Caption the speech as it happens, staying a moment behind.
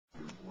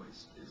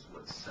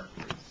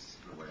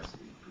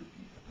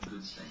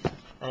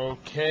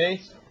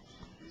Okay.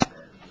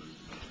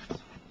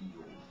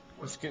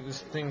 Let's get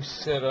this thing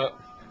set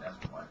up.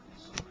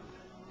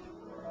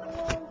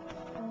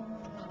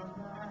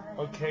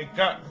 Okay,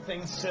 got the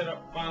thing set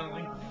up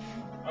finally.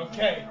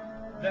 Okay,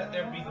 let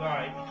there be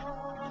light.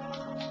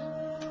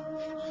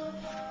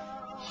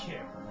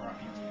 Yeah,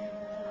 right.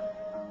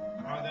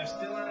 Are there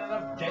still not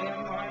enough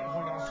damn light?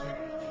 Hold on a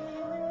second.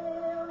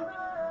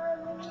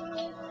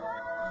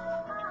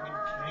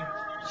 Okay,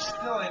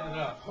 still ain't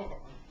enough. Hold on.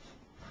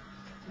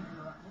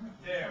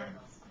 There.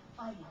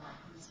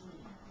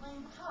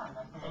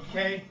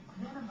 Okay,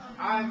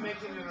 I'm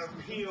making an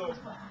appeal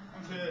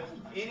to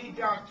any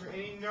doctor,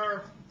 any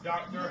nerve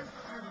doctor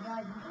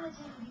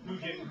who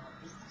can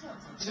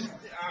just,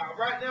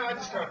 right now I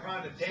just gotta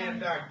find a damn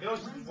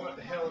diagnosis of what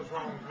the hell is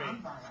wrong with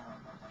me.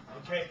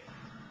 Okay,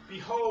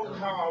 behold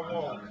how I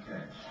walk.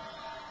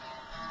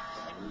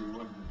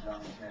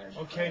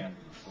 Okay,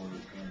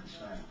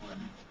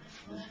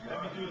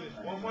 let me do this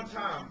one more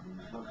time.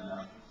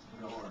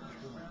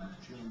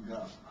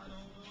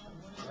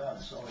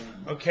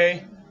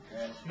 Okay,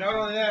 not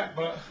only that,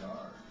 but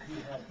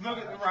look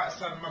at the right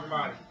side of my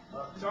body.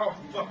 It's all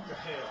fucked to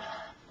hell.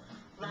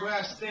 The way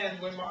I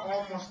stand with my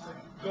arm wants to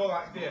go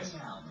like this.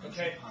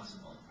 Okay?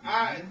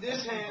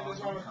 This hand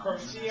is almost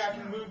perfect. See, I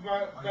can move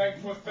my back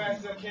and forth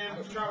fast as I can,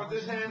 but try with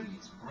this hand,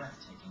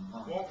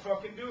 won't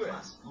fucking do it.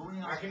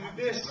 I can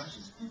do this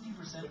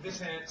with this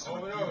hand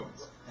over and over.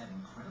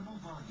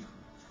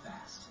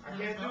 I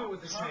can't do it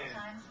with this hand.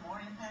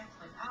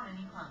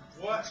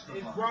 What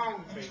is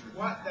wrong with me?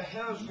 What the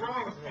hell is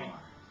wrong with me?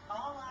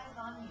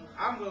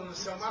 I'm willing to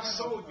sell my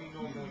soul to be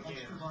normal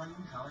again.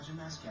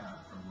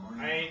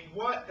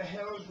 What the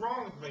hell is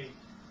wrong with me?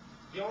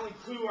 The only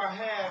clue I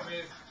have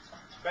is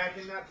back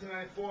in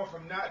 1994,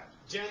 from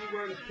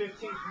January the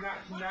 15th,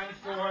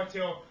 1994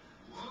 until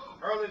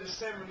early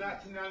December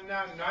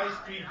 1999, and I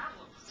used to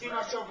see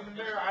myself in the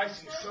mirror. I used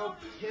to get so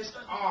pissed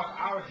off,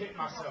 I would hit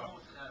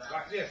myself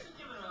like this.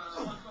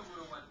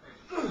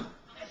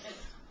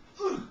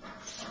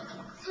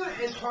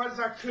 As hard as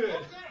I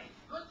could.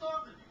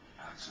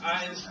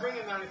 In the spring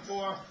of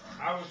 '94,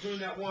 I was doing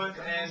that once,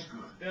 and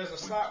there's a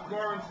slight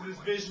blur into this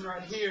vision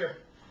right here,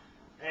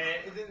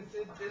 and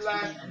it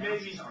lasted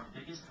maybe,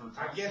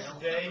 I guess, a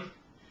day.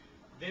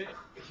 Then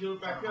it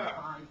healed back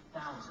up.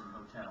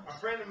 A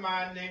friend of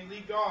mine named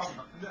Lee Goff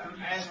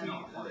asked me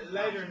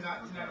later in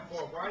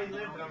 1994, "Why are you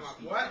limping?" I'm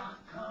like, "What?"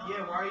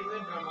 "Yeah, why are you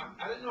limping?" I'm like,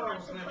 "I didn't know I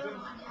was limping."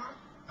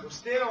 Well,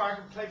 still, I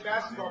can play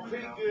basketball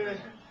pretty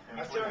good.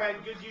 I still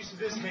had good use of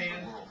this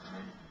hand.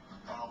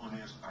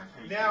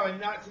 Now, in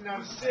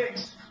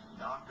 1996,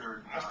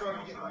 I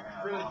started getting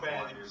really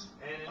bad.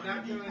 And in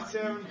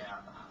 1997,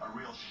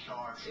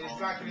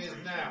 it's like it is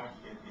now.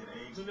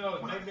 Who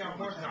knows? Maybe I'm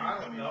worse now.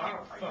 I don't know. I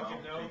don't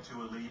fucking know.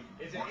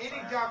 Is there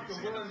any doctor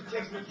willing to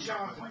take me the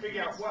challenge to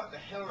figure out what the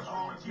hell is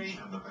wrong with me?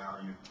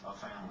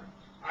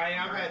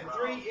 I've had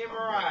 3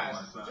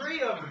 MRIs.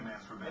 3 of them.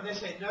 And they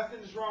say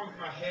nothing's wrong with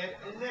my head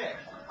and neck.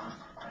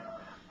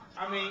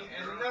 I mean,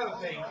 and another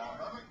thing,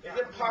 is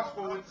it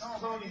possible with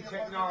cloning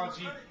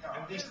technology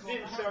and these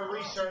stem cell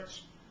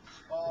research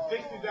to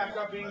fix me back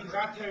up again? Because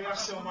I tell you, I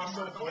sell my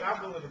soul for it.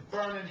 I'm willing to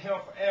burn in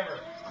hell forever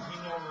to be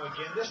normal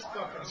again. This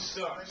fucking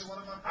sucks.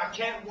 I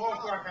can't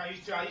walk like I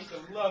used to. I used to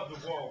love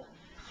to walk.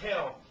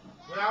 Hell,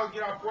 when I would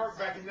get off work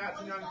back in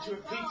 1992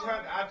 at Pizza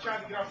Hut, I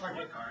tried to get off like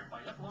at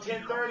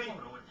 10:30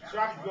 so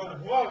I could go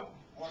walk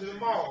to the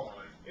mall.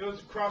 It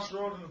was across the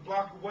road and a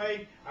block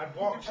away. I'd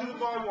walk to the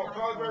mall, walk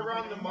all the way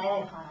around the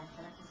mall,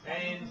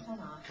 and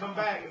come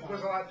back. Of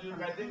course, I like to do it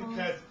back then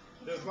because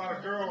there was a lot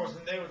of girls,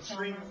 and they would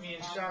scream at me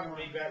and shout at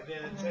me back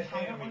then and say,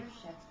 "Hey, me."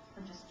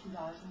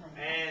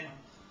 And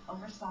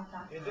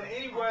is there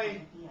any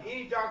way,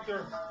 any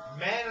doctor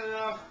man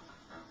enough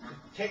to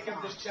take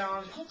up this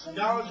challenge,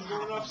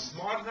 knowledgeable enough,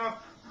 smart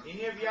enough?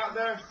 Any of you out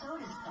there?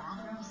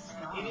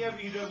 Any of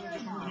you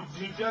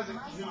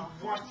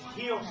who wants to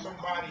heal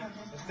somebody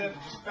instead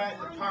of just fatten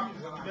the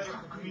pockets of the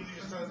medical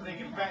community so that they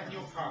can fatten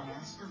your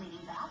pockets?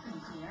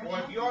 Or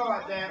if you are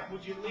like that,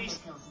 would you at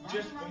least,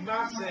 just for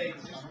my sake,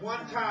 just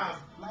one time,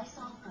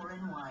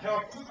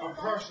 help a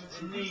person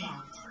in need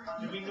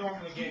to be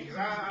normal again? Because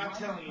I'm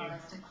telling you,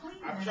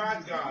 I've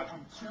tried God.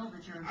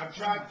 I've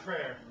tried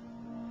prayer.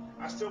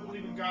 I still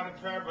believe in God and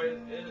prayer, but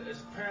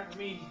it's apparent to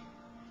me,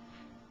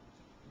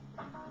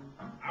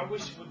 I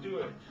wish it would do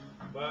it,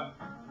 but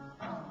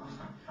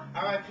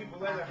I've had people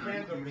lay their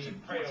hands on me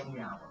and pray over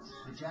me.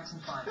 The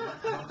Jackson 5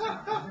 left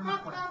Motown when their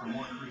request for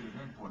more creative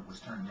input was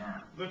turned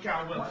down. Look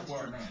how well it Once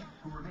works. Jermaine,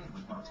 who remained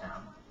with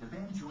Motown, the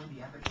band joined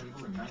the Epic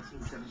label in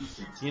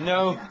 1976. You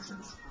know,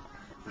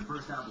 the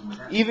first album with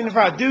that even if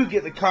I do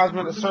get the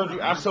cosmetic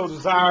surgery I so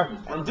desire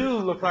and do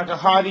look like a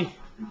hottie,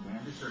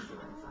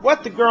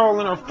 what the girl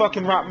in her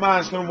fucking right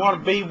mind is going to want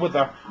to be with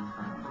a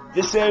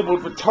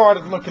disabled,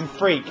 retarded-looking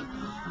freak?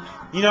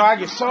 You know, I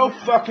get so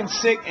fucking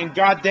sick and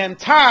goddamn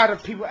tired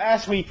of people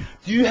asking me,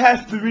 "Do you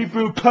have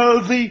cerebral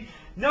palsy?"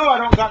 No, I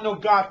don't got no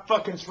god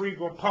fucking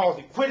cerebral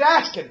palsy. Quit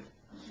asking.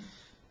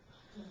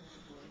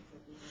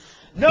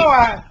 No,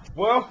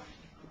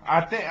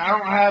 I think I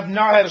don't have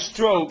not had a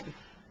stroke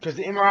because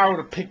the MRI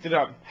would have picked it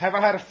up. Have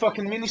I had a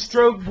fucking mini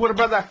stroke? What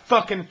about that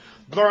fucking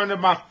blurring of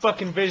my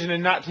fucking vision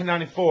in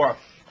 1994?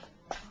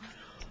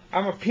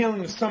 I'm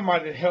appealing to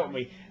somebody to help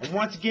me. And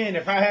once again,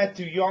 if I had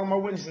to, y'all my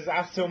witnesses,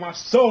 I sell my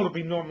soul to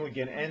be normal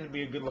again and to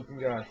be a good-looking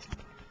guy.